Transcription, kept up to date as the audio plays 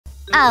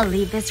I'll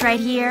leave this right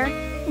here.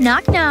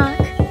 Knock knock.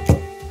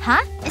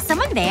 Huh? Is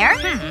someone there?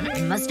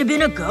 It must have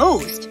been a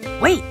ghost.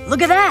 Wait,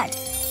 look at that.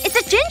 It's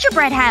a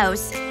gingerbread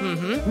house.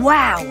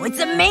 Wow, it's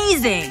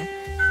amazing.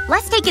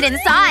 Let's take it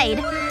inside.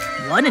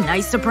 What a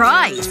nice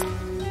surprise.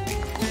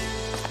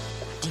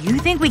 Do you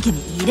think we can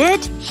eat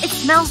it? It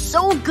smells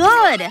so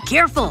good.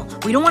 Careful,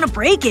 we don't want to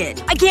break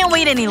it. I can't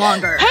wait any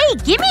longer. Hey,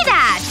 give me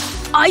that!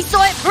 I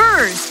saw it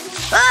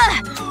first.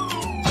 Ugh!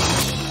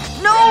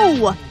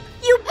 No!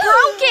 You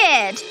broke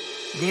it!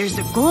 There's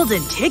a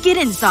golden ticket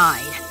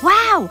inside.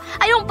 Wow,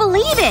 I don't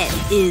believe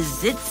it!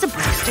 Is it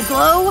supposed to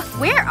glow?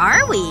 Where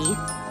are we?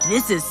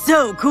 This is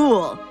so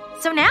cool.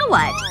 So now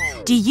what?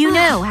 Do you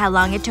know how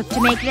long it took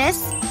to make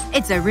this?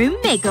 It's a room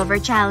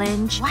makeover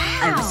challenge. Wow.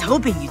 I was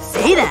hoping you'd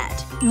say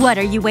that. What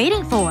are you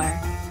waiting for?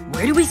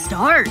 Where do we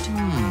start?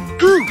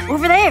 Ooh,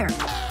 over there.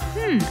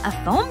 A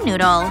foam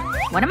noodle.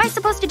 What am I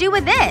supposed to do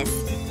with this?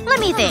 Let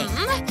me think.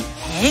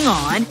 Hang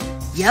on.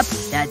 Yep,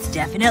 that's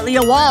definitely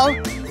a wall.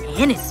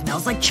 And it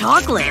smells like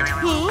chocolate.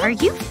 Are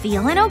you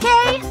feeling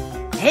okay?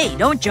 Hey,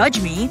 don't judge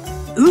me.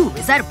 Ooh,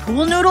 is that a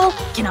pool noodle?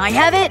 Can I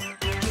have it?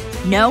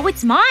 No,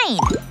 it's mine.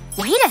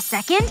 Wait a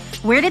second.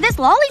 Where did this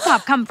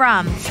lollipop come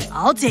from?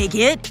 I'll take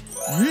it.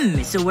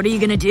 So what are you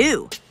gonna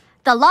do?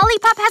 The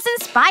lollipop has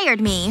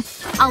inspired me.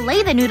 I'll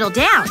lay the noodle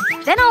down.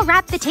 Then I'll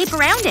wrap the tape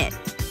around it.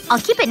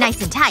 I'll keep it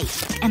nice and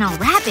tight. And I'll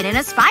wrap it in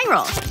a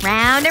spiral.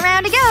 Round and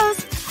round it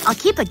goes. I'll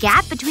keep a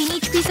gap between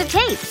each piece of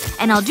tape.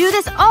 And I'll do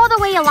this all the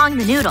way along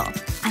the noodle.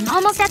 I'm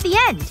almost at the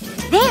end.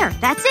 There,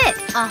 that's it.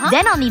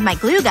 Then I'll need my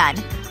glue gun.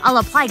 I'll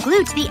apply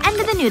glue to the end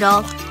of the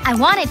noodle. I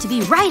want it to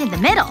be right in the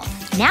middle.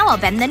 Now I'll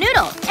bend the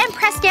noodle and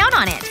press down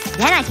on it.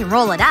 Then I can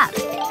roll it up.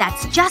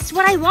 That's just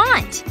what I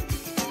want.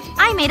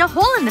 I made a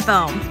hole in the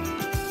foam.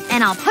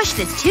 And I'll push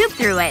this tube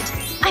through it.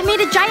 I made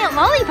a giant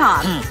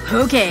lollipop.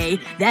 Okay,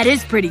 that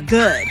is pretty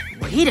good.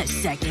 Wait a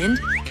second.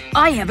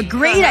 I have a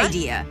great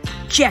idea.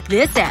 Check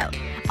this out.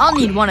 I'll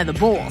need one of the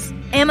bowls.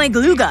 And my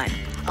glue gun.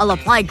 I'll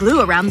apply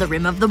glue around the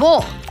rim of the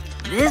bowl.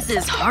 This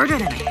is harder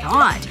than I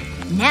thought.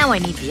 Now I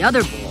need the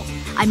other bowl.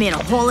 I made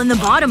a hole in the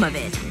bottom of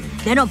it.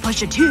 Then I'll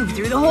push a tube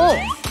through the hole.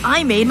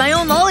 I made my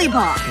own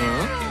lollipop.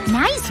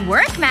 Nice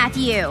work,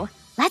 Matthew.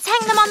 Let's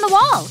hang them on the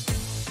wall.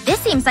 This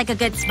seems like a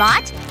good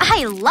spot.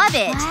 I love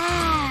it.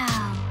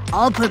 Wow.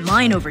 I'll put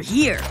mine over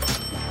here.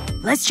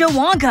 Let's show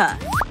Wonka.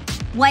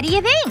 What do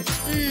you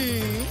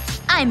think?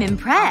 I'm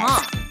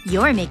impressed.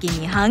 You're making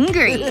me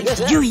hungry.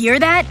 Did you hear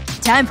that?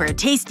 Time for a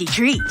tasty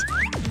treat.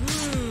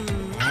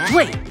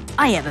 Wait,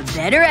 I have a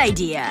better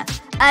idea.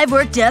 I've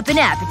worked up an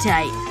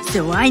appetite,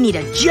 so I need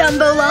a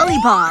jumbo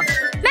lollipop.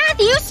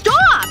 Matthew,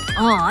 stop!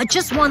 Aw,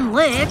 just one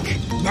lick.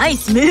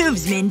 Nice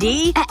moves,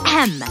 Mindy.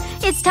 Ahem.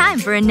 It's time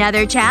for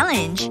another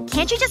challenge.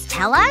 Can't you just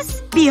tell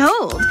us?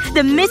 Behold,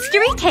 the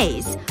mystery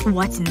case.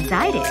 What's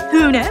inside it?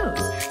 Who knows?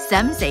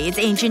 Some say it's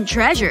ancient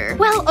treasure.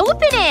 Well,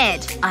 open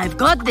it! I've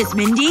got this,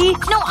 Mindy.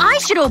 No, I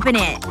should open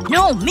it.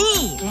 No,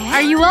 me.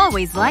 Are you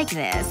always like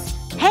this?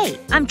 Hey,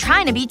 I'm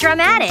trying to be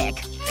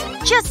dramatic.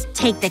 Just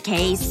take the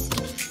case.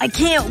 I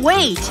can't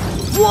wait.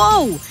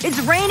 Whoa! It's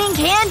raining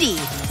candy!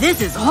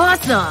 This is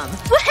awesome!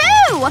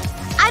 Woohoo!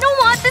 I don't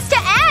want this to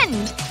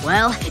end!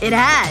 Well, it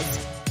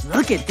has.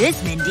 Look at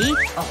this, Mindy.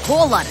 A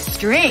whole lot of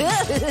string.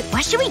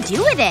 What should we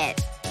do with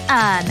it?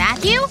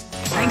 Matthew?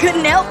 I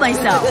couldn't help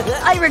myself.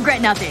 I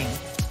regret nothing.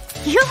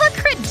 You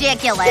look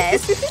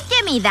ridiculous.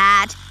 Give me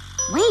that.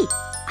 Wait.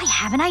 I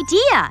have an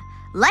idea.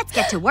 Let's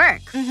get to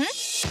work.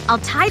 I'll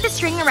tie the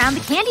string around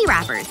the candy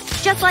wrappers.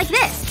 Just like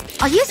this.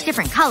 I'll use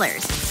different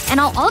colors. And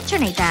I'll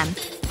alternate them.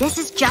 This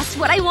is just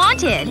what I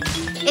wanted.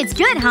 It's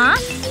good, huh?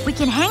 We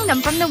can hang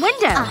them from the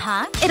window.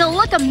 It'll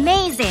look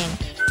amazing.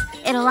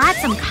 It'll add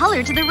some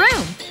color to the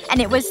room.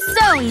 And it was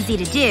so easy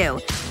to do.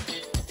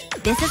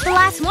 This is the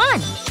last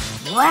one.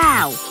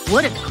 Wow.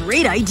 What a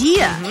great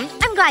idea.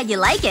 I'm glad you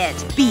like it.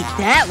 Beat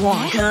that,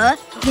 Wonka.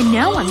 You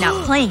know I'm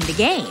not playing the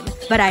game.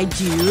 But I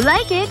do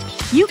like it.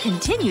 You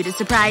continue to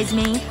surprise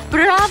me.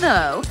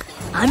 Bravo!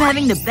 I'm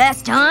having the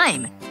best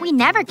time. We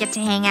never get to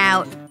hang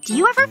out. Do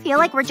you ever feel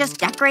like we're just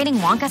decorating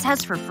Wonka's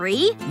house for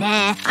free?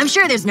 Nah, I'm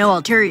sure there's no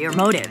ulterior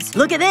motives.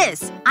 Look at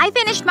this. I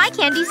finished my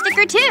candy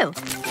sticker too.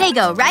 They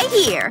go right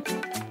here.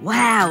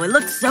 Wow, it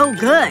looks so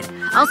good.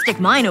 I'll stick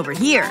mine over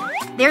here.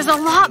 There's a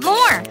lot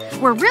more.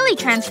 We're really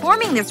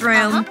transforming this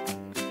room.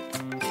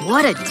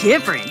 What a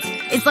difference.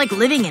 It's like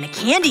living in a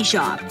candy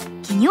shop.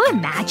 Can you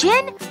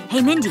imagine?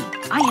 Hey, Mindy,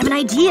 I have an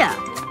idea.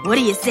 What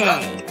do you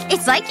say?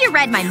 It's like you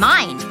read my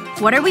mind.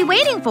 What are we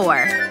waiting for?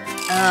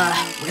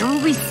 Where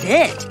will we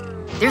sit?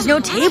 There's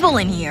no table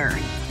in here.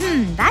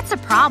 That's a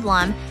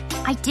problem.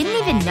 I didn't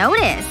even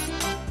notice.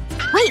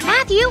 Wait,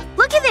 Matthew,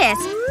 look at this.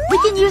 We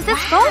can use this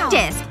foam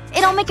disc.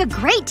 It'll make a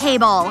great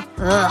table.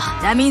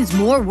 Ugh, that means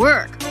more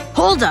work.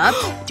 Hold up.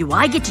 Do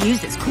I get to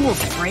use this cool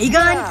spray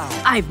gun?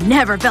 I've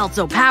never felt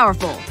so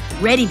powerful.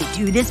 Ready to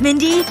do this,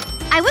 Mindy?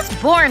 I was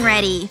born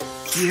ready.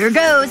 Here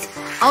goes.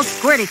 I'll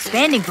squirt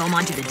expanding foam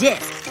onto the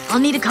disc. I'll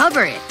need to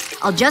cover it.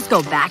 I'll just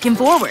go back and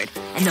forward.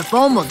 And the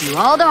foam will do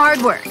all the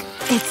hard work.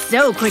 It's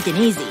so quick and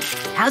easy.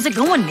 How's it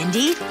going,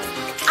 Mindy?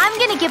 I'm I'm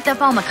gonna give the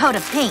foam a coat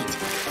of paint.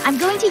 I'm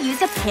going to use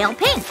a pale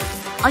pink.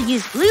 I'll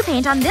use blue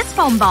paint on this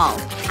foam ball.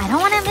 I don't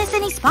want to miss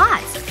any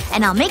spots.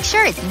 And I'll make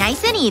sure it's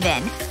nice and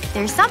even.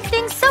 There's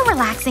something so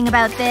relaxing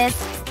about this.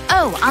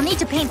 Oh, I'll need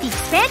to paint the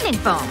expanding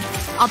foam.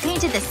 I'll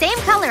paint it the same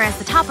color as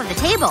the top of the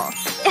table.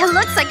 It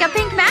looks like a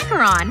pink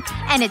macaron.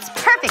 And it's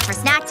perfect for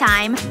snack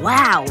time.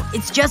 Wow.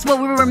 It's just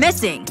what we were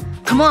missing.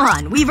 Come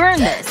on, we've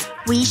earned this.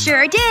 We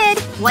sure did.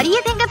 What do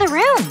you think of the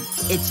room?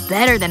 It's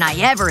better than I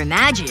ever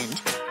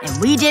imagined. And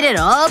we did it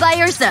all by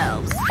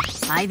ourselves.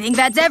 I think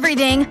that's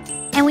everything.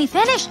 And we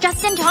finished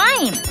just in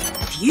time.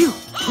 Phew.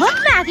 Look,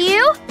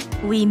 Matthew!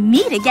 We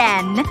meet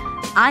again.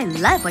 I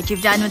love what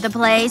you've done with the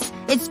place.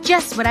 It's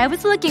just what I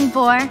was looking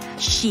for.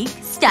 Chic,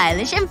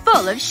 stylish, and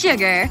full of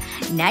sugar.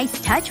 Nice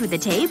touch with the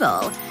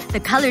table. The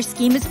color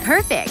scheme is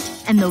perfect.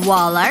 And the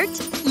wall art?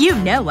 You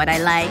know what I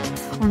like.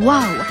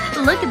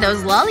 Whoa. Look at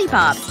those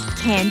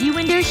lollipops. Candy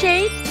window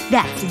shades?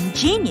 That's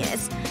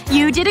ingenious.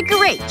 You did a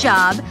great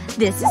job.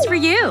 This is for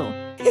you.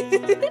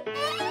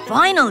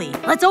 Finally!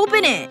 Let's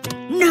open it!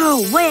 No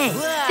way!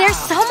 There's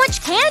so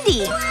much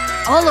candy!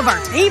 All of our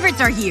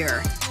favorites are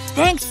here!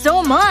 Thanks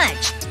so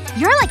much!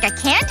 You're like a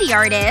candy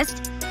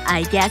artist.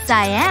 I guess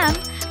I am.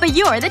 But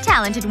you're the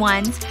talented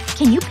ones.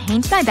 Can you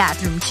paint my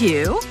bathroom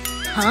too?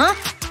 Huh?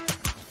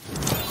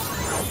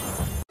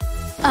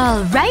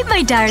 Alright,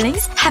 my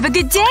darlings. Have a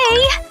good day!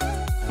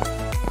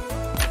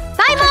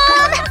 Bye,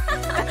 Mom!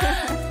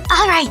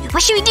 Alright,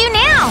 what should we do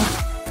now?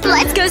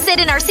 Let's go sit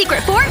in our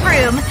secret fort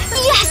room.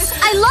 Yes!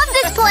 I love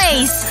this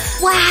place!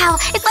 Wow,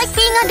 it's like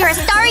being under a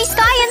starry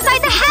sky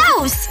inside the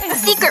house!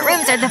 Secret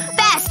rooms are the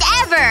best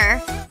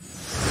ever!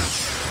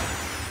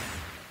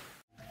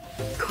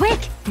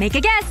 Quick! Make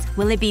a guess.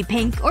 Will it be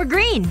pink or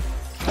green?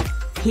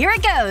 Here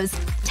it goes.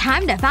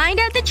 Time to find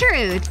out the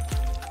truth.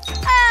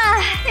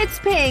 Ah! It's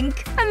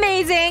pink.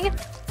 Amazing.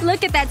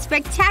 Look at that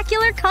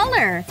spectacular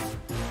color.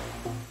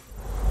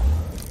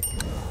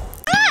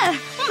 Ah!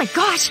 Oh my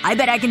gosh! I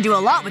bet I can do a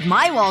lot with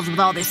my walls with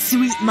all this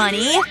sweet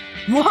money.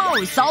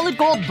 Whoa! Solid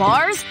gold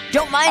bars?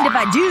 Don't mind if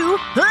I do.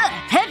 Ugh!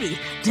 Heavy!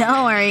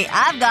 Don't worry,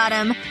 I've got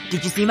them.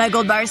 Did you see my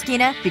gold bars,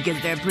 Tina?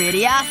 Because they're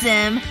pretty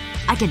awesome.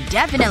 I can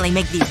definitely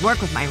make these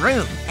work with my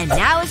room. And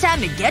now it's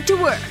time to get to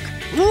work.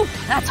 Ooh,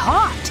 that's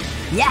hot.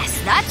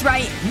 Yes, that's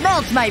right.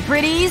 Melt, my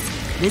pretties.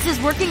 This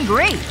is working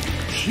great.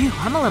 Phew,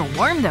 I'm a little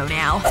warm though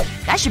now.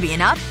 That should be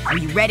enough. Are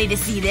you ready to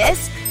see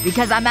this?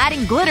 Because I'm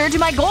adding glitter to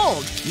my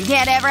gold. You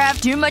can't ever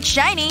have too much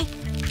shiny.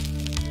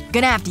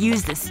 Gonna have to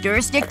use the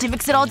stir stick to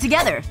mix it all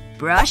together.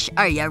 Brush,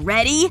 are you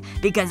ready?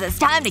 Because it's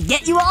time to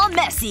get you all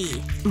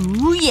messy.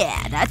 Ooh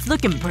yeah, that's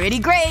looking pretty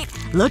great.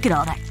 Look at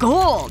all that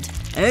gold.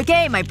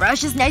 Okay, my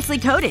brush is nicely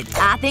coated.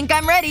 I think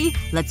I'm ready.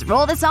 Let's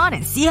roll this on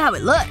and see how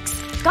it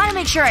looks. Gotta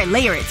make sure I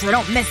layer it so I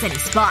don't miss any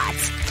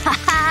spots.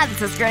 Haha,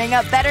 this is turning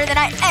out better than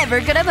I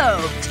ever could have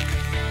hoped.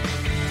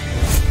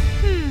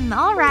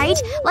 Alright.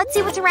 Let's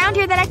see what's around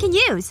here that I can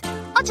use.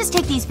 I'll just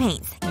take these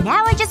paints.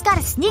 Now I just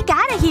gotta sneak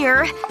out of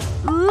here.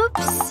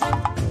 Oops.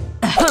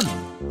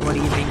 What do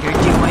you think you're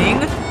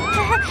doing?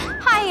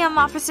 Hi,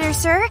 officer,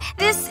 sir.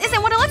 This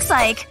isn't what it looks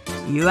like.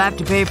 You have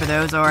to pay for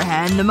those or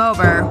hand them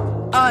over.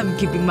 I'm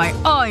keeping my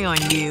eye on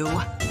you.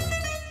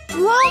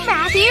 Whoa,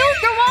 Matthew!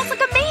 Your walls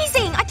look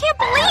amazing! I can't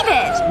believe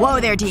it! Whoa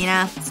there,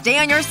 Tina. Stay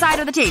on your side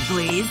of the tape,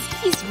 please.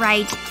 He's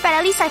right. But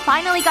at least I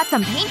finally got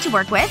some paint to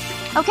work with.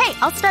 Okay,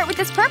 I'll start with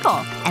this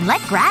purple. And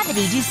let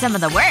gravity do some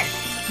of the work.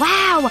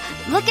 Wow!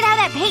 Look at how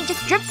that paint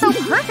just drips so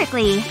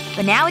perfectly.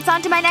 But now it's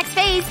on to my next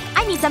phase.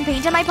 I need some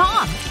paint on my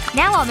palm.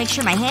 Now I'll make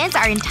sure my hands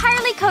are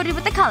entirely coated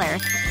with the color.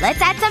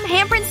 Let's add some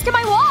handprints to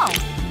my wall.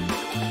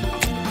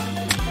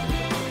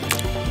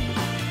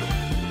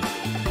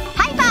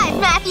 High five,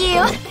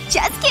 Matthew!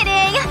 Just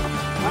kidding!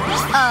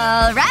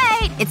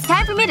 Alright, it's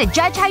time for me to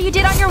judge how you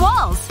did on your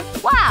walls.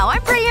 Wow,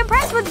 I'm pretty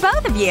impressed with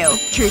both of you.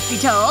 Truth be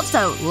told,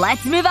 so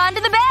let's move on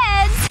to the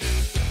beds!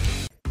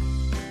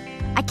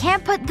 I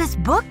can't put this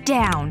book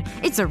down.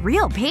 It's a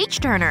real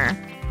page-turner.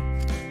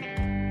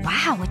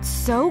 Wow, it's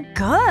so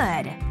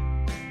good.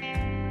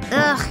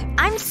 Ugh,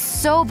 I'm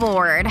so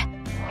bored.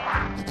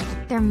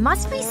 There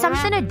must be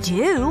something to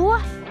do.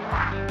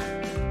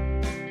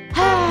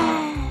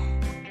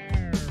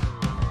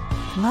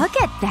 Look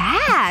at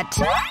that!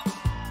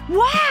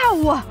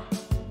 Wow!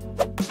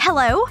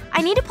 Hello?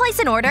 I need to place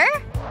an order?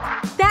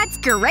 That's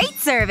great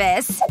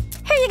service!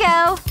 Here you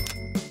go.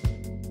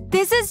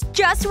 This is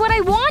just what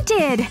I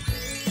wanted!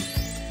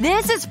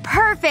 This is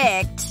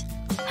perfect!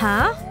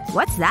 Huh?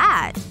 What's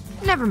that?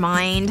 Never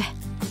mind.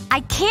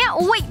 I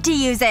can't wait to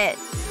use it!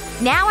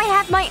 Now I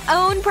have my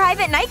own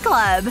private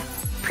nightclub!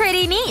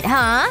 Pretty neat,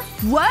 huh?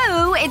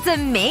 Whoa, it's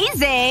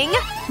amazing!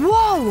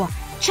 Whoa!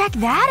 Check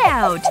that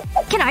out!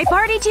 Can I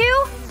party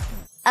too?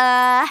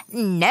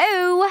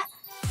 No.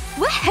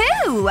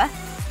 Woohoo!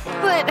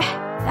 But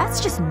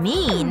that's just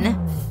mean.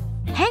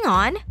 Hang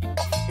on.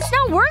 It's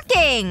not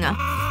working!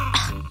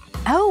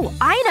 Oh,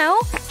 I know!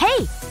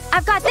 Hey!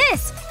 I've got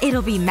this!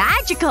 It'll be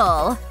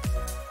magical!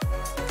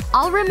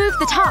 I'll remove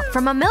the top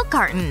from a milk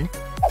carton.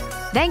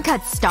 Then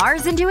cut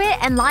stars into it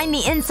and line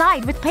the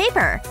inside with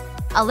paper.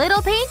 A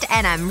little paint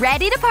and I'm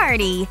ready to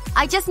party.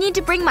 I just need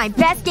to bring my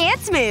best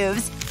dance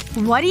moves.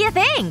 What do you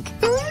think?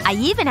 I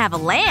even have a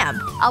lamp.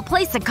 I'll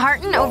place a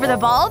carton over the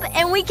bulb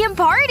and we can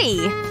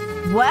party.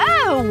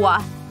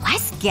 Whoa!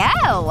 Let's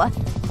go!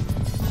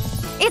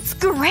 It's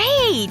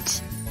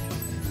great!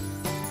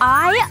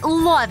 I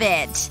love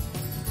it.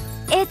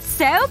 It's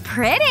so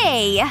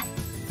pretty.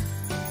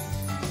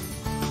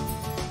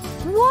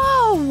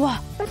 Whoa!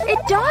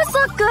 It does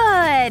look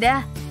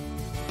good!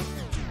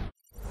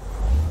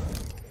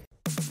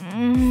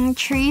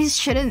 Trees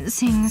shouldn't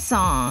sing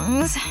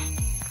songs.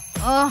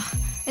 Ugh.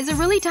 Is it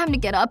really time to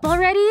get up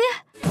already?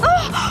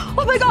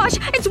 Oh my gosh!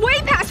 It's way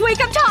past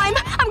wake-up time!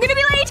 I'm gonna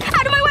be late!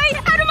 Out of my way!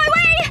 Out of my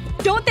way!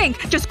 Don't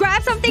think. Just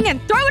grab something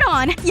and throw it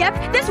on.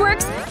 Yep, this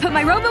works. Put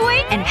my robe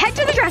away and head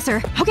to the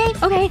dresser.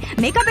 Okay.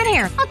 Makeup and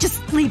hair. I'll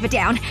just leave it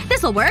down.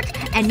 This'll work.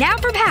 And now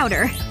for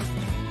powder.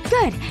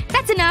 Good.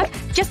 That's enough.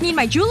 Just need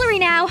my jewelry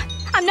now.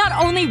 I'm not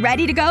only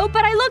ready to go,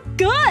 but I look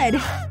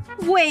good!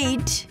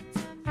 Wait.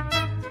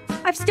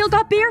 I've still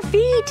got bare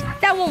feet.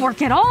 That won't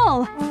work at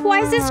all.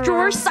 Why is this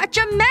drawer such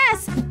a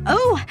mess?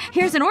 Oh,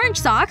 here's an orange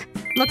sock.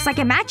 Looks like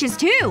it matches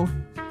too.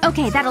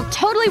 Okay, that'll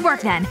totally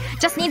work then.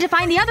 Just need to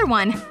find the other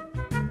one.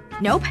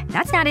 Nope,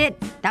 that's not it.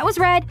 That was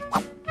red.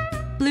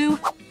 Blue.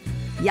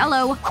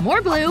 Yellow.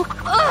 More blue.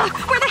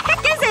 Ugh! Where the heck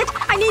is it?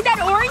 I need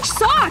that orange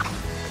sock!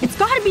 It's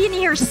gotta be in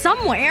here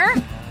somewhere.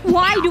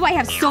 Why do I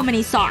have so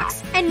many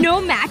socks? And no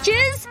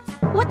matches?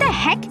 What the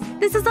heck?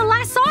 This is the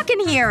last sock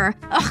in here.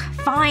 Ugh,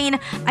 fine.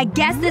 I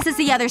guess this is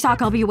the other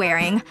sock I'll be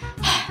wearing.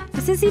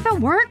 Does this even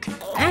work?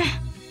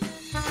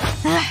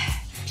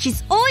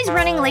 She's always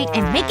running late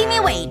and making me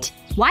wait.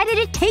 Why did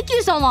it take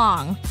you so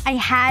long? I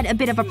had a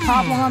bit of a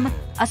problem.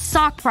 A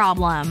sock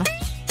problem.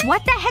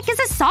 What the heck is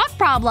a sock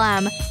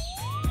problem?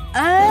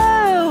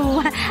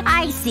 Oh,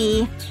 I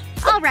see.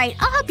 Alright,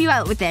 I'll help you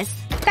out with this.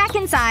 Back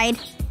inside.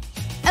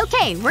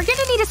 Okay, we're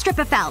gonna need a strip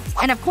of felt.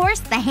 And of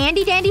course, the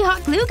handy-dandy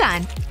hot glue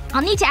gun.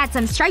 I'll need to add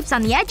some stripes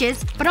on the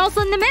edges, but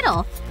also in the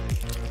middle.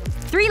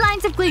 3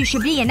 lines of glue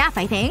should be enough,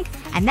 I think.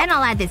 And then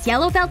I'll add this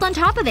yellow felt on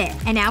top of it.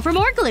 And now for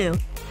more glue.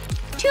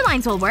 2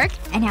 lines will work.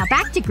 And now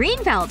back to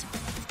green felt.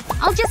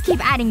 I'll just keep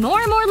adding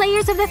more and more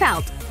layers of the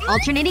felt.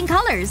 Alternating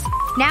colors.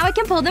 Now I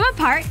can pull them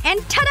apart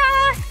and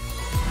ta-da!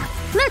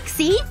 Look,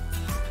 see?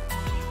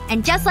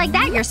 And just like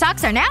that, your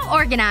socks are now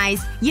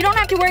organized. You don't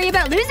have to worry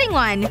about losing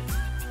one.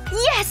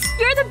 Yes!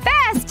 You're the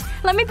best!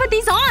 Let me put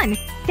these on.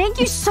 Thank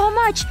you so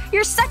much.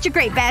 You're such a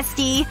great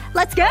bestie.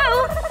 Let's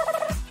go!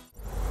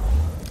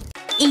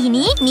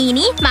 Eeny,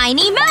 meeny,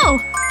 miny, mo!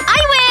 I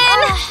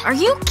win! Are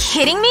you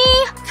kidding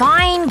me?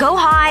 Fine, go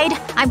hide.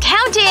 I'm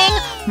counting.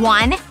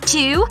 1,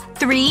 2,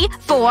 3,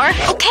 4.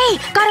 Okay,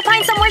 gotta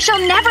find somewhere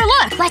she'll never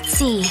look. Let's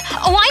see.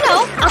 Oh, I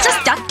know. I'll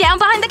just duck down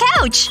behind the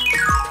couch.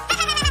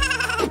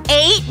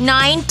 8,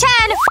 9, 10.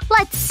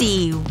 Let's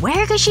see.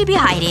 Where could she be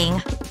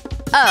hiding?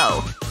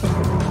 Oh.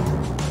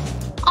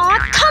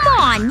 Aw, come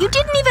on! You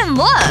didn't even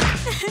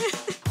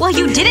look! Well,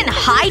 you didn't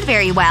hide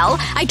very well.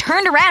 I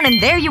turned around and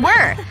there you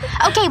were.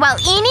 Okay, well,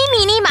 eeny,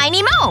 meeny,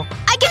 miny, mo.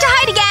 I get to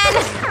hide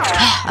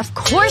again! Of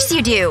course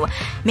you do.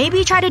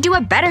 Maybe try to do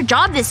a better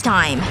job this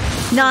time.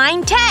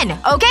 9, 10.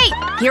 Okay,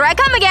 here I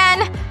come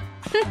again.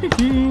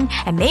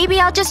 And maybe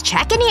I'll just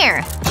check in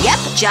here. Yep,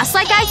 just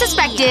like I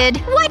suspected.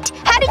 What?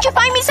 How did you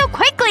find me so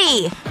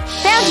quickly?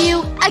 Found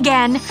you.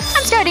 Again.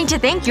 I'm starting to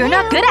think you're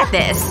not good at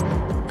this.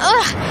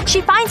 Ugh,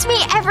 she finds me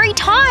every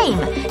time.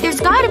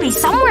 There's gotta be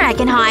somewhere I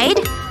can hide.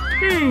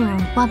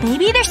 Well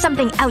maybe there's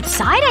something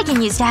outside I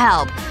can use to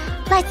help.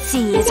 Let's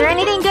see, is there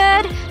anything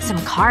good? Some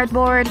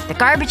cardboard, the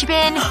garbage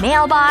bin,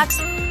 mailbox.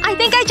 I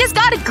think I just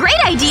got a great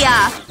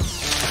idea!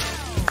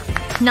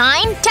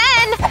 9, 10!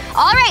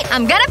 Alright,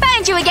 I'm gonna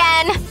find you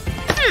again!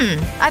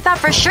 I thought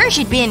for sure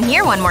she'd be in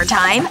here one more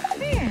time.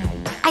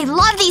 I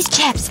love these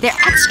chips! They're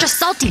extra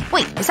salty.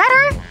 Wait, is that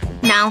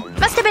her? No,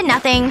 must have been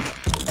nothing.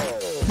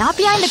 Not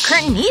behind the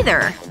curtain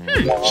either.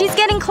 She's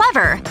getting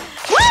clever.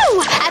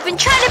 Woo! I've been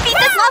trying to beat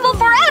this level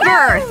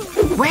forever!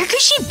 Where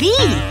could she be?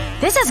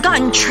 This has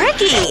gotten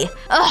tricky.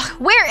 Ugh,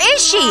 where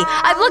is she?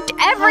 I've looked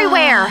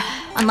everywhere.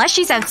 Unless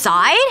she's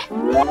outside?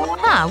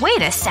 Huh,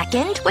 wait a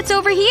second. What's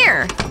over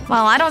here?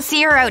 Well, I don't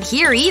see her out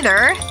here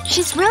either.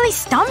 She's really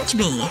stumped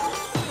me.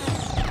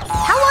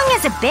 How long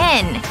has it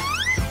been?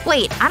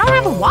 Wait, I don't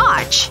have a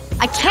watch.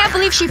 I can't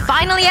believe she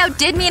finally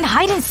outdid me in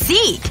hide and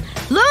seek.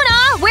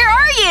 Luna, where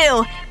are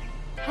you?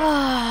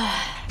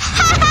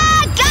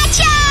 Haha!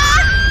 Gotcha!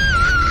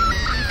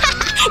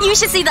 You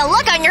should see the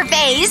look on your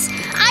face!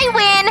 I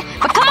win!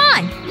 But come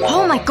on!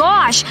 Oh my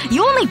gosh!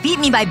 You only beat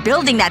me by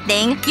building that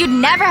thing. You'd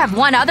never have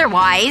won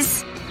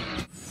otherwise.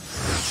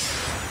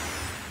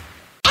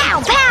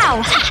 Ow!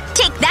 Pow! Ha,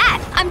 take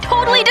that! I'm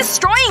totally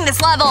destroying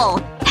this level!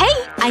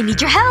 Hey! I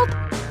need your help.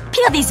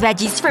 Peel these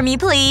veggies for me,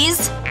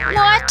 please.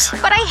 What?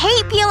 But I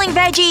hate peeling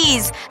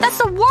veggies! That's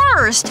the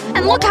worst!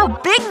 And look how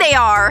big they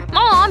are!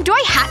 Mom, do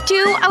I have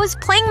to? I was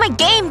playing my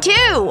game,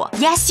 too!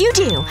 Yes, you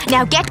do.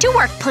 Now get to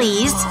work,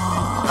 please.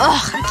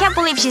 Ugh, I can't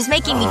believe she's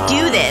making me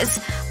do this.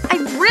 I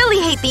really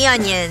hate the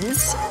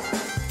onions.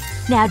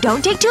 Now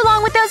don't take too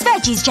long with those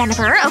veggies,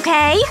 Jennifer,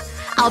 okay?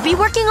 I'll be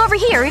working over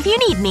here if you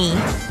need me.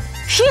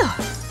 Phew.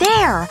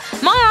 There.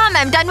 Mom,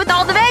 I'm done with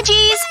all the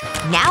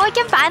veggies! Now I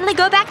can finally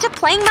go back to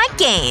playing my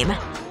game.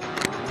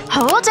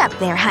 Hold up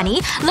there,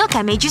 honey. Look,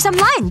 I made you some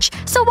lunch.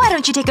 So why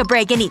don't you take a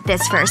break and eat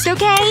this first,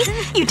 okay?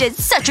 You did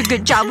such a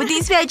good job with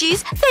these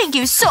veggies. Thank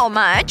you so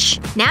much.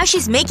 Now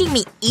she's making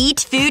me eat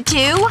food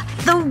too?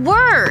 The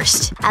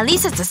worst. At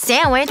least it's a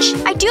sandwich.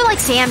 I do like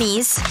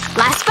Sammy's.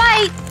 Last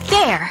bite.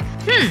 There.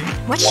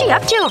 What's she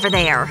up to over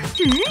there?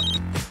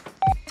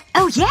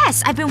 Oh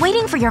yes, I've been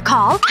waiting for your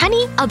call.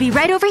 Honey, I'll be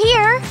right over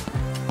here.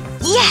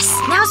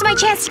 Yes! Now's my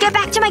chance to get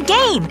back to my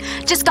game!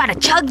 Just gotta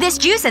chug this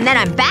juice and then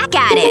I'm back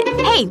at it!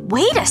 Hey,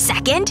 wait a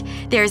second!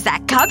 There's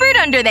that cupboard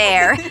under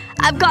there!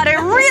 I've got a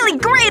really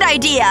great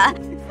idea!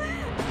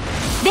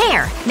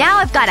 There! Now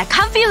I've got a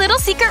comfy little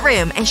secret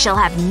room and she'll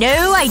have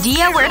no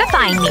idea where to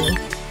find me.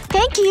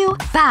 Thank you.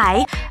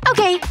 Bye.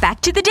 Okay,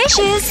 back to the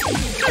dishes.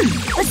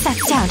 What's that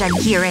sound I'm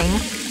hearing?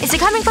 Is it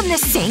coming from the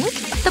sink?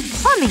 The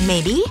plumbing,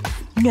 maybe?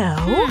 No.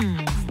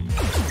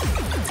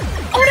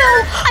 Oh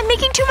no! I'm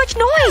making too much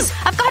noise!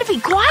 I've gotta be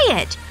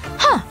quiet!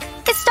 Huh.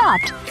 It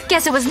stopped.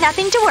 Guess it was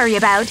nothing to worry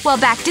about. Well,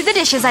 back to the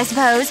dishes, I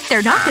suppose.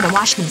 They're not gonna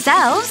wash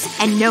themselves.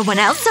 And no one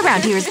else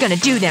around here is gonna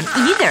do them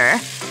either.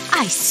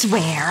 I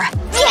swear.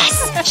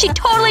 Yes! She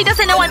totally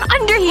doesn't know I'm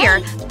under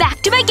here!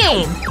 Back to my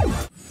game!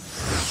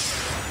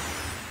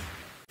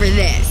 For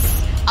this.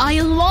 I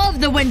love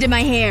the wind in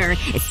my hair.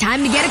 It's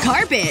time to get a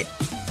carpet.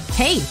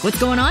 Hey, what's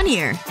going on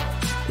here?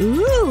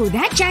 Ooh,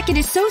 that jacket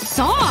is so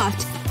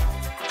soft.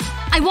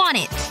 I want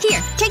it.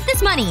 Here, take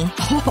this money.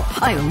 Oh,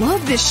 I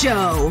love this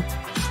show.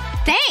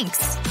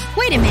 Thanks.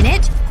 Wait a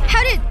minute.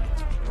 How did…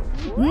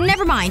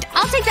 Never mind.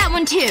 I'll take that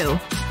one too.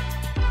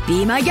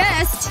 Be my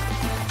guest.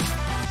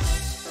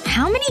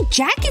 How many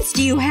jackets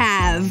do you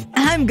have?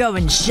 I'm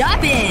going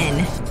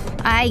shopping.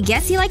 I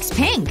guess he likes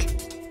pink.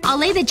 I'll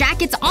lay the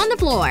jackets on the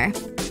floor.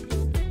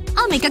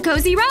 I'll make a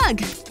cozy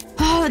rug.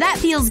 Oh, that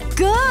feels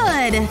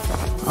good.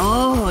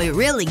 Oh, it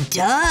really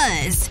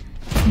does.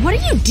 What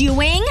are you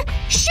doing?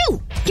 Shoot!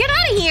 Get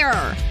out of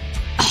here!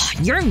 Oh,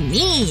 you're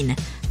mean.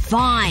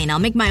 Fine, I'll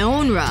make my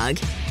own rug.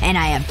 And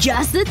I have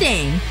just the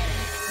thing.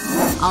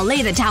 I'll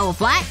lay the towel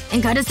flat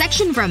and cut a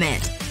section from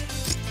it.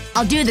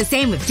 I'll do the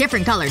same with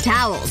different colored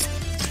towels.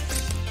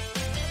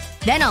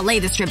 Then I'll lay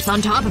the strips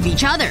on top of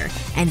each other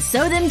and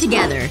sew them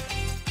together.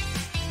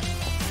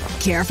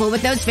 Careful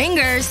with those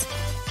fingers.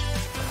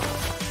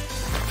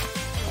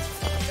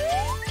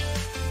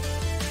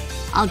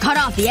 I'll cut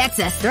off the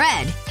excess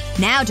thread.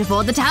 Now to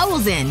fold the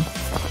towels in.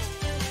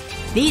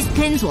 These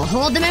pins will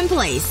hold them in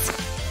place.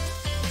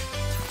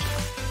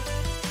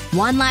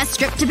 One last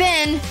strip to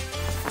pin.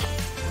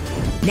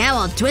 Now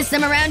I'll twist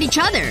them around each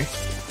other.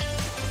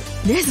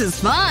 This is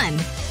fun.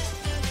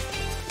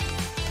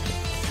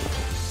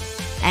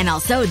 And I'll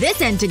sew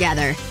this end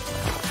together.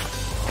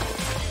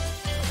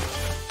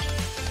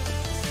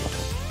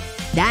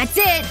 That's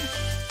it!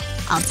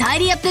 I'll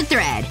tidy up the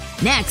thread.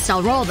 Next,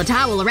 I'll roll the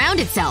towel around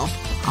itself.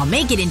 I'll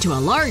make it into a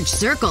large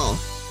circle.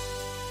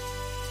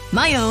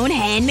 My own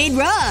handmade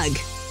rug.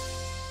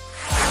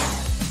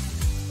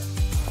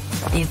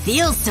 It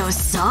feels so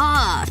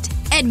soft.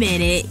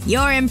 Admit it,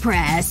 you're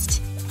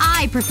impressed.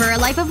 I prefer a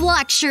life of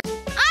luxury.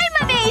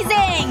 I'm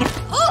amazing!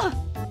 Ugh!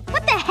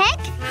 What the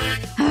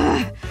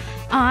heck?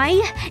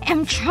 I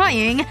am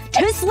trying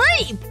to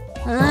sleep!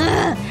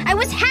 Ugh, I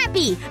was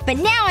happy, but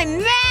now I'm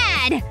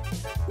mad!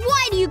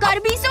 Why do you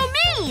gotta be so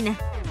mean?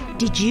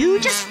 Did you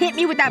just hit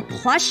me with that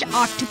plush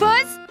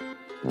octopus?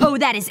 Oh,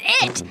 that is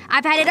it!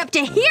 I've had it up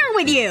to here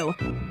with you!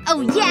 Oh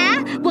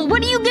yeah? Well,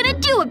 what are you gonna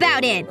do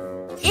about it?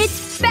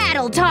 It's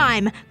battle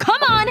time!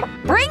 Come on!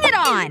 Bring it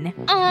on!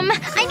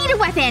 I need a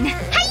weapon.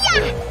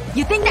 Hi-ya!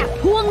 You think that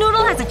pool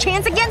noodle has a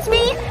chance against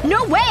me?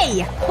 No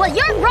way! Well,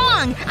 you're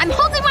wrong! I'm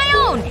holding my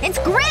own! It's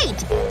great!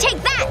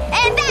 Take that!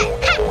 And that!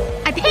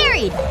 Ha! I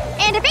parried!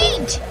 And I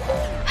beat!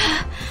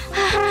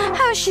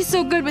 How is she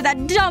so good with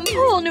that dumb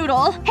pool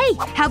noodle? Hey,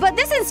 how about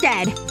this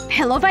instead?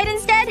 Pillow fight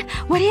instead?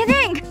 What do you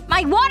think?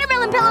 My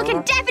watermelon pillow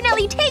can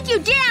definitely take you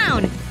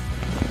down!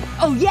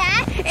 Oh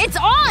yeah? It's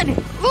on!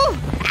 Ooh!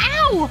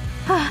 Ow!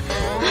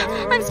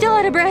 I'm still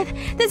out of breath.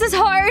 This is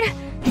hard.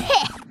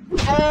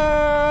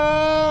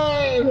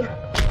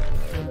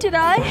 Did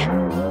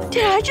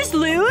I just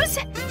lose?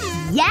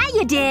 Yeah,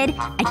 you did.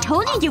 I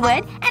told you you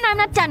would, and I'm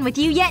not done with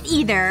you yet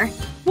either.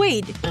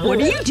 Wait, what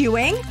are you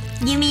doing?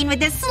 You mean with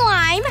this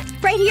slime?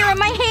 Right here in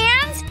my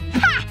hands?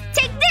 Ha!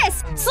 Take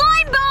this!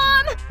 Slime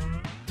bomb!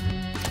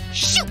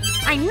 Shoot!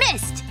 I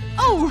missed!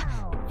 Oh.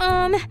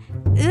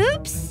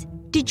 Oops.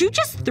 Did you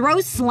just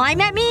throw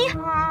slime at me?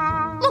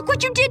 Look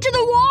what you did to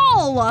the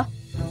wall!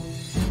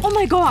 Oh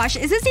my gosh,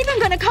 is this even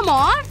gonna come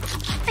off?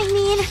 I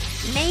mean,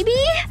 maybe?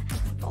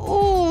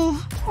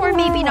 Oh. Or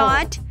maybe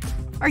not.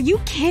 Are you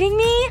kidding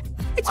me?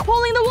 It's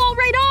pulling the wall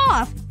right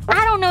off!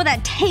 I don't know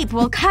that tape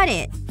will cut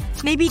it.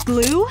 Maybe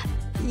glue?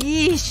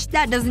 Yeesh,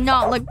 that does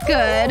not look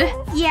good.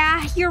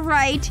 Yeah, you're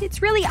right.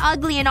 It's really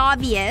ugly and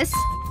obvious.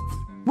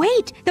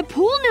 Wait! The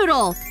pool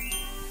noodle!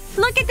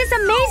 Look at this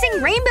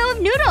amazing rainbow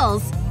of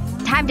noodles!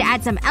 time to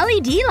add some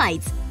LED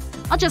lights.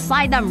 I'll just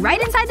slide them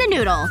right inside the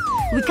noodle.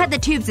 We cut the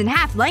tubes in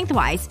half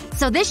lengthwise,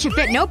 so this should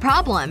fit no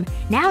problem.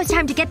 Now it's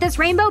time to get this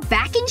rainbow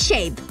back in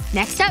shape.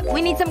 Next up,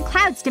 we need some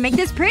clouds to make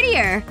this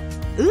prettier.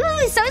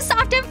 Ooh, so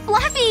soft and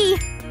fluffy!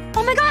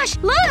 Oh my gosh,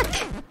 look!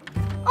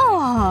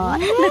 Aw,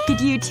 look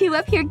at you two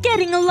up here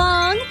getting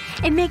along.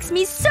 It makes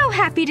me so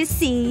happy to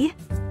see.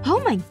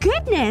 Oh my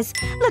goodness!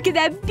 Look at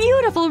that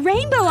beautiful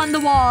rainbow on the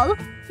wall!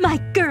 My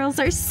girls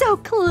are so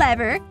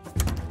clever.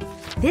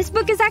 This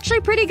book is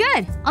actually pretty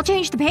good. I'll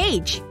change the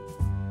page.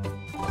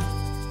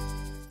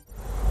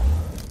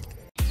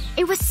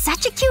 It was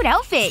such a cute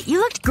outfit. You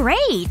looked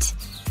great.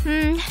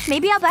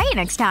 Maybe I'll buy it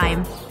next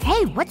time.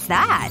 Hey, what's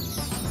that?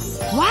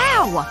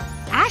 Wow!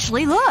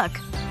 Ashley, look.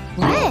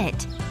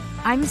 What?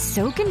 I'm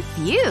so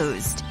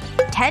confused.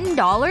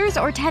 $10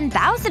 or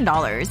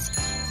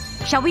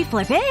 $10,000? Shall we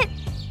flip it?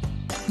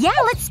 Yeah,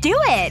 let's do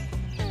it!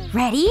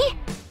 Ready?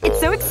 It's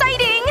so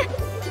exciting!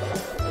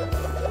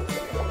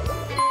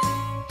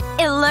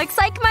 It looks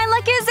like my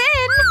luck is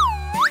in!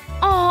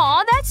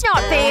 Aw, that's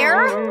not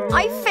fair!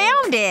 I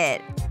found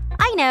it!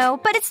 I know,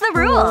 but it's the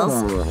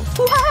rules.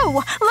 Whoa!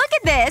 Look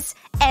at this!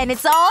 And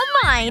it's all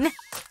mine!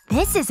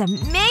 This is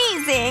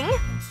amazing!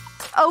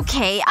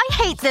 Okay, I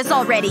hate this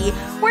already.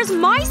 Where's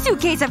my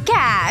suitcase of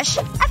cash?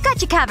 I've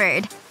got you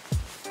covered.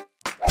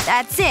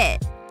 That's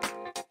it.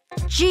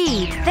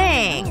 Gee,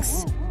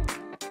 thanks.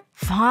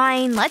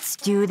 Fine, let's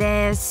do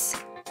this.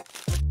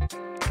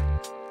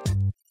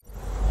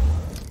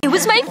 It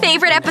was my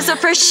favorite episode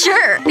for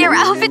sure. Their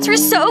outfits were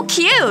so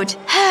cute.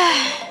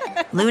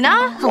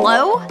 Luna?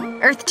 Hello?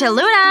 Earth to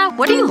Luna,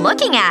 what are you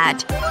looking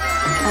at?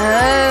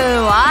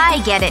 Oh,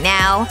 I get it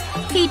now.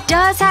 He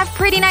does have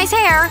pretty nice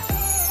hair.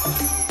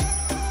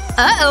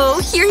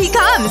 Uh-oh, here he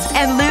comes.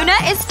 And Luna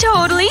is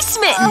totally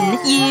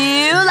smitten.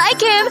 You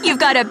like him. You've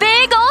got a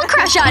big ol'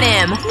 crush on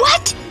him.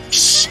 What?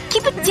 Shh!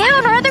 Keep it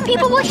down or other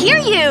people will hear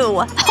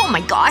you! Oh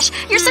my gosh,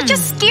 you're such a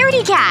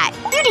scaredy cat!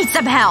 You need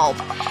some help!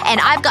 And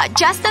I've got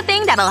just the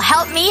thing that'll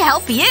help me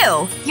help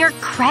you! Your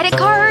credit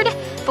card?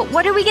 But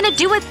what are we gonna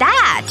do with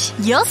that?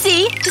 You'll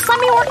see. Just let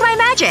me work my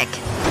magic.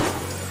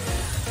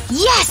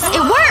 Yes!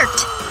 It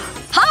worked!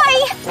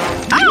 Hi!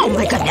 Oh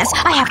my goodness,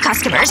 I have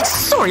customers.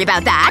 Sorry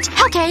about that.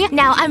 Okay,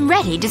 now I'm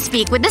ready to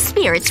speak with the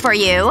spirits for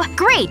you.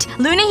 Great!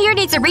 Luna here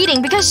needs a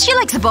reading because she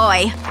likes a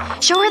boy.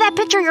 Show her that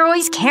picture you're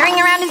always carrying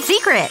around in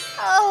secret.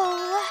 Oh.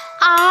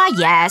 Ah,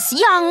 yes.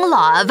 Young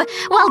love.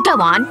 Well,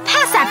 go on.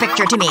 Pass that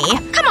picture to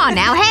me. Come on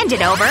now, hand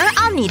it over.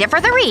 I'll need it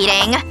for the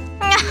reading.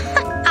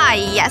 Ah,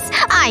 yes.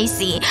 I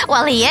see.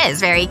 Well, he is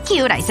very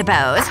cute, I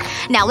suppose.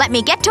 Now let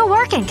me get to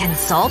work and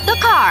consult the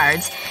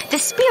cards. The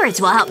spirits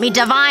will help me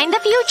divine the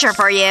future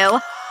for you.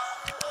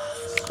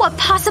 What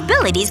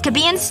possibilities could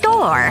be in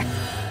store?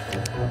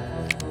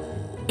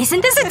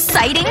 Isn't this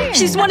exciting?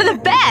 She's one of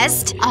the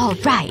best!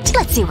 Alright,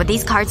 let's see what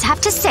these cards have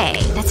to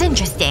say. That's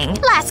interesting.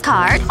 Last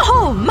card.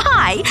 Oh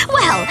my!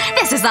 Well,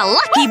 this is a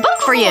lucky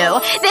book for you!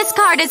 This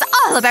card is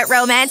all about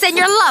romance and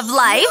your love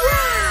life!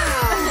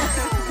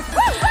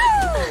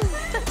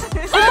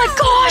 Oh my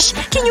gosh!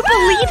 Can you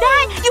believe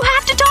that? You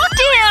have to talk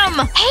to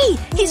him! Hey!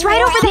 He's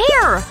right over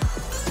there!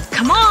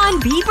 Come on,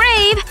 be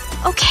brave!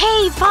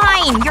 Okay,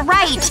 fine. You're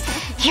right.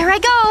 Here I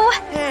go.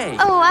 Hey.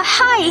 Oh,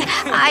 hi.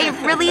 I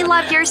really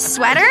love your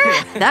sweater.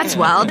 That's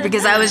wild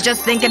because I was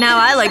just thinking how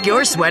I like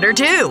your sweater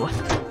too.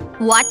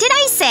 What did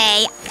I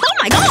say? Oh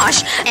my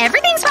gosh!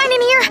 Everything's fine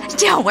in here.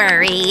 Don't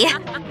worry.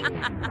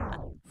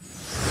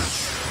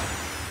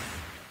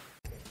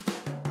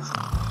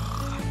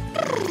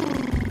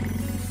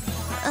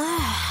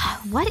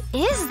 What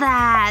is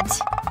that?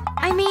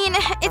 I mean,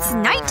 it's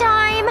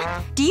nighttime.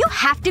 Do you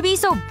have to be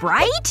so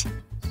bright?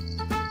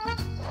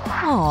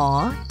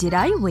 Aw, did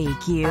I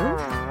wake you?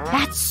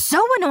 That's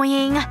so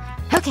annoying.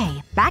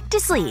 Okay, back to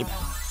sleep.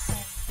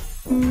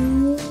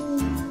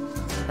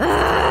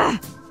 Ugh.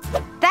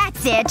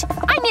 That's it.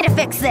 I need to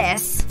fix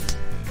this.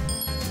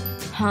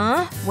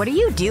 Huh? What are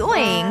you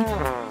doing?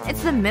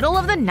 It's the middle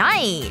of the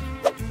night.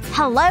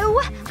 Hello?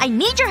 I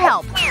need your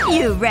help.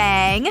 You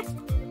rang.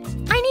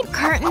 I need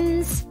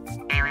curtains.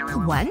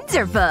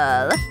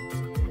 Wonderful.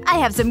 I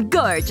have some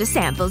gorgeous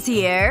samples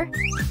here.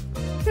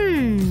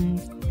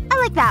 I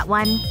like that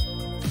one.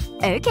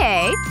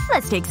 Okay,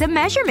 let's take some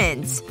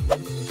measurements.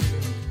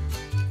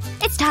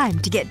 It's time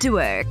to get to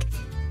work.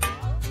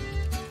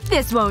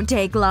 This won't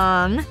take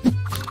long.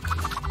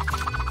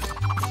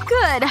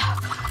 Good.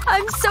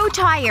 I'm so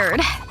tired.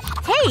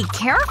 Hey,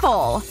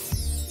 careful.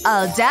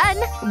 All done.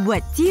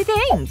 What do you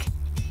think?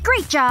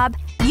 Great job.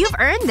 You've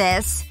earned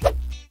this.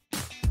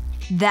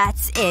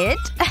 That's it?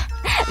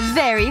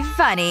 Very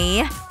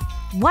funny.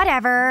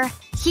 Whatever.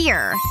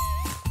 Here.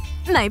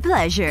 My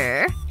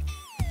pleasure.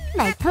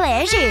 My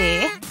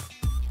pleasure.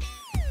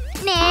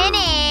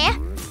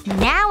 Nene.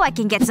 Now I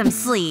can get some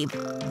sleep.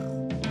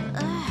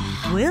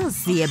 We'll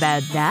see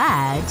about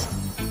that.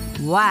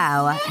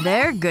 Wow,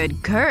 they're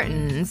good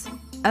curtains.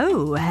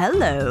 Oh,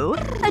 hello.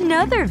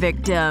 Another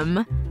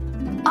victim.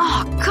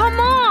 Oh, come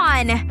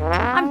on!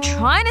 I'm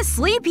trying to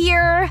sleep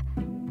here.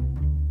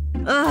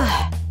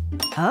 Ugh.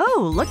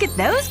 Oh, look at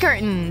those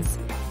curtains.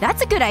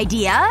 That's a good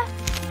idea.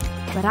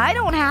 But I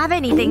don't have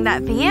anything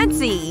that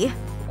fancy.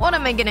 What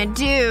am I gonna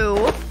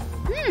do?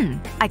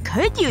 I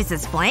could use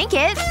this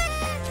blanket.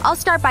 I'll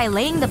start by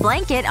laying the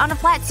blanket on a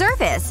flat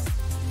surface.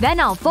 Then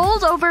I'll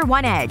fold over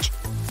one edge.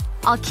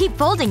 I'll keep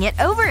folding it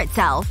over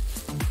itself.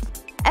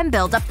 And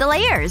build up the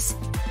layers.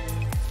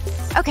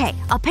 Okay,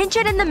 I'll pinch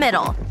it in the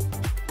middle.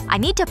 I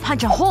need to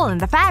punch a hole in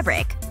the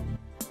fabric.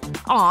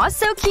 Aw,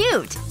 so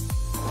cute.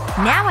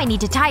 Now I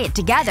need to tie it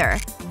together.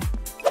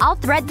 I'll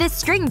thread this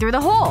string through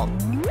the hole.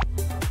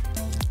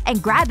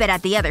 And grab it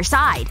at the other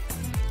side.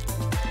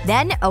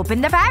 Then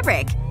open the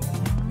fabric.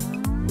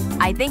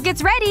 I think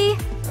it's ready.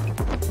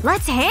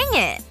 Let's hang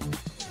it.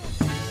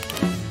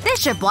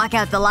 This should block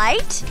out the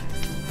light.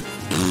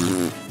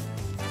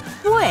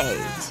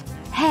 Wait.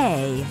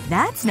 Hey,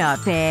 that's not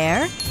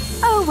fair.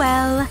 Oh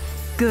well.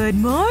 Good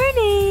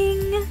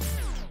morning.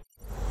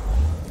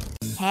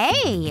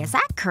 Hey, is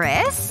that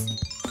Chris?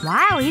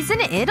 Wow, he's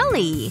in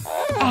Italy.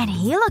 And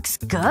he looks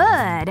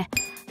good.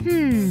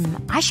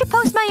 I should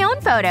post my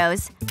own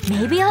photos.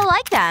 Maybe he'll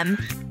like them.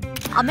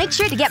 I'll make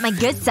sure to get my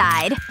good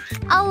side.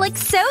 I'll look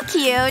so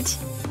cute.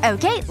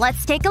 Okay,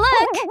 let's take a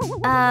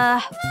look.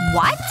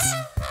 What?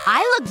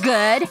 I look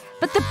good,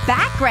 but the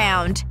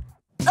background.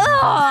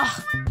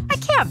 Ugh! I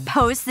can't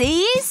post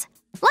these.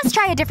 Let's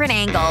try a different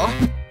angle.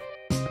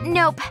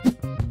 Nope.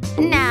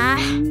 Nah.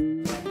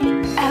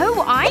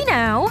 Oh, I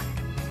know.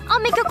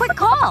 I'll make a quick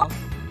call.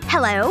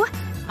 Hello?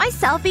 My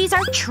selfies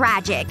are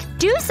tragic.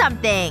 Do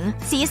something.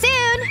 See you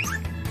soon.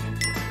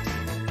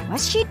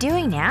 What's she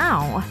doing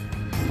now?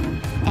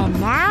 And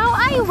now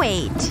I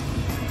wait.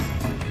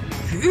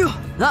 Phew,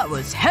 that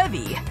was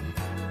heavy.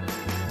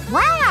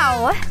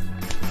 Wow!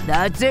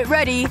 That's it,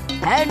 ready.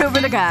 Hand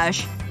over the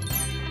cash.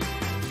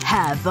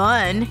 Have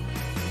fun.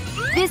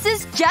 This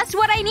is just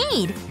what I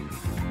need.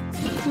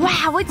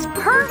 Wow, it's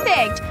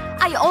perfect!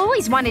 I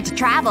always wanted to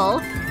travel.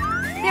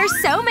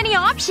 There's so many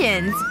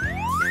options.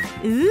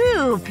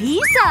 Ooh,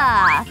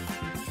 pizza!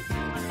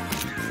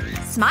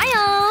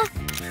 Smile!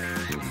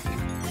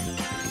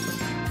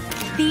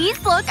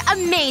 These look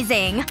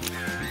amazing!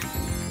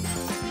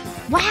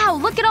 Wow,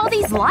 look at all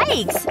these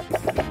likes!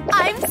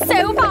 I'm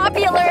so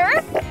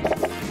popular!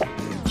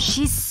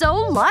 She's so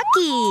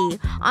lucky!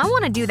 I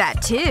want to do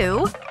that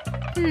too.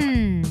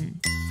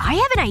 I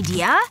have an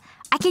idea.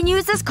 I can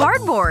use this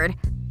cardboard.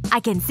 I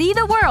can see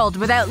the world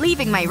without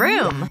leaving my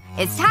room.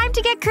 It's time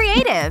to get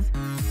creative.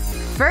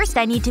 First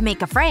I need to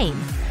make a frame.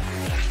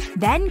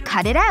 Then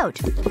cut it out.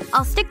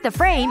 I'll stick the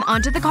frame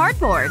onto the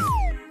cardboard.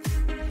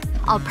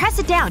 I'll press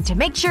it down to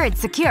make sure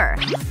it's secure.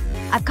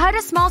 I've cut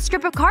a small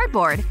strip of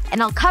cardboard,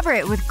 and I'll cover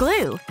it with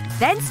glue.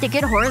 Then stick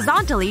it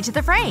horizontally to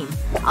the frame.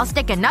 I'll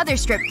stick another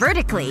strip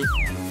vertically.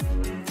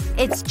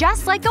 It's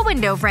just like a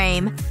window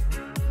frame.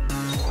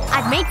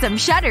 I've made some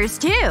shutters,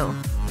 too.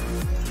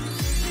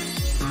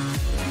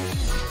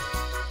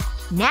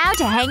 Now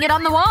to hang it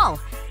on the wall.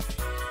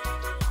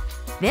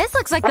 This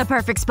looks like the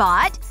perfect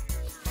spot.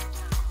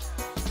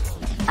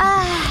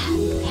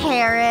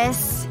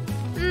 Paris.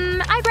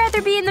 I'd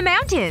rather be in the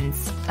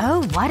mountains.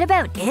 Oh, what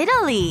about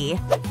Italy?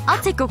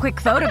 I'll take a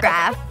quick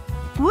photograph.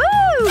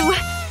 Woo!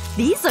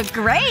 These look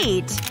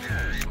great!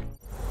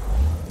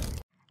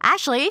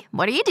 Ashley,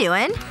 what are you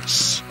doing?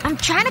 Shh! I'm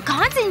trying to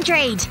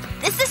concentrate!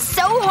 This is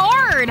so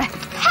hard!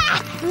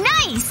 Ha!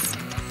 Nice!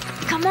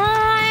 Come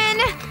on!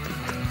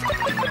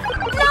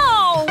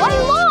 No! I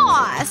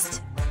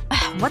lost!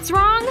 What's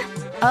wrong?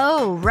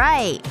 Oh,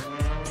 right.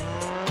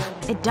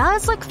 It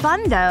does look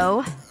fun,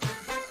 though.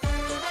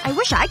 I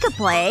wish I could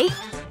play.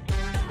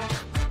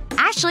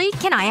 Ashley,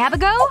 can I have a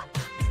go?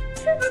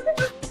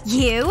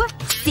 You?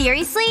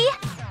 Seriously?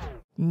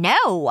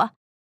 No.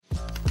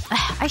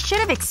 I should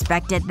have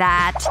expected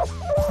that.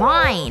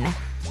 Fine.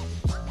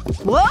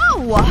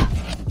 Whoa!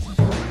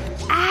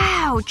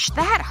 Ouch,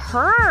 that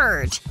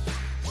hurt.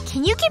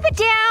 Can you keep it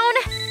down?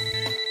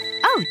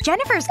 Oh,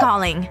 Jennifer's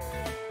calling.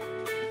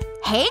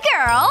 Hey,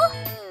 girl!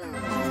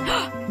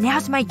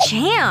 Now's my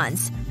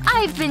chance.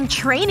 I've been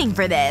training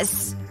for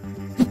this.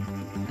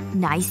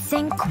 Nice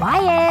and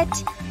quiet.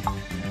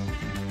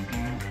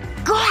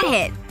 Got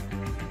it!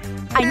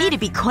 I need to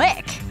be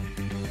quick.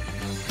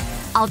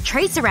 I'll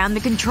trace around the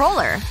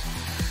controller.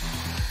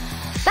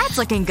 That's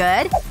looking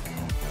good.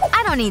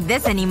 I don't need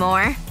this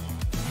anymore.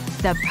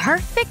 The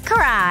perfect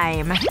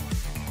crime.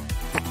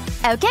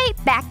 Okay,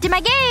 back to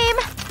my game.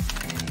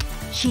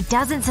 She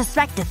doesn't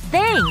suspect a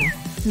thing.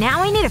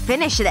 Now I need to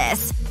finish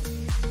this.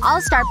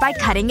 I'll start by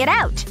cutting it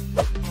out.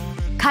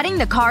 Cutting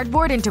the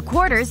cardboard into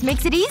quarters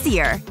makes it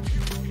easier.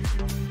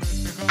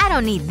 I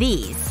don't need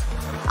these.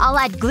 I'll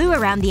add glue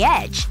around the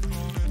edge.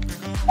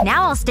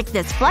 Now I'll stick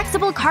this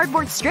flexible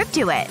cardboard strip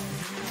to it.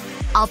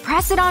 I'll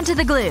press it onto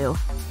the glue.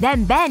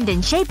 Then bend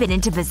and shape it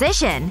into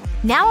position.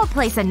 Now I'll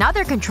place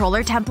another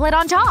controller template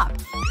on top.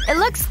 It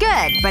looks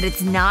good, but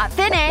it's not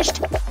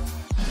finished.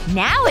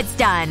 Now it's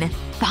done!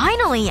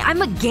 Finally,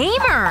 I'm a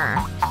gamer!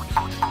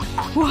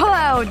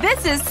 Whoa,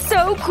 this is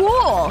so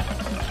cool!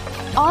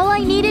 All I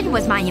needed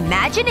was my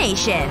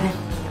imagination.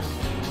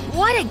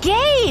 What a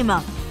game!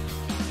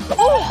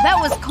 Oh, that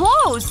was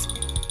close!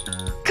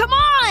 come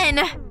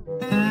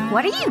on!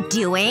 What are you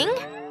doing?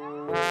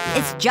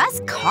 It's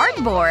just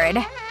cardboard.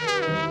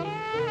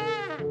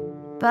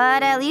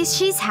 But at least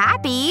she's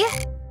happy.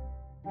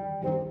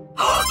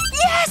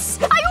 Yes!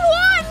 I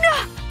won!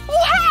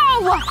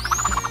 Wow!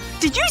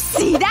 Did you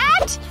see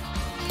that?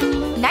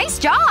 Nice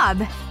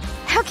job!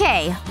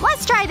 Okay,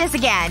 let's try this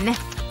again.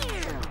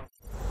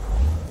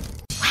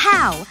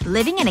 Wow,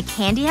 living in a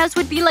candy house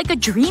would be like a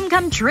dream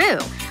come true.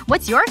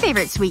 What's your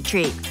favorite sweet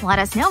treat? Let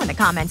us know in the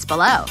comments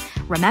below.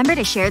 Remember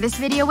to share this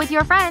video with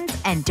your friends,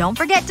 and don't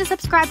forget to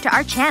subscribe to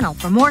our channel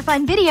for more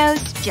fun videos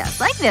just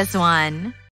like this one.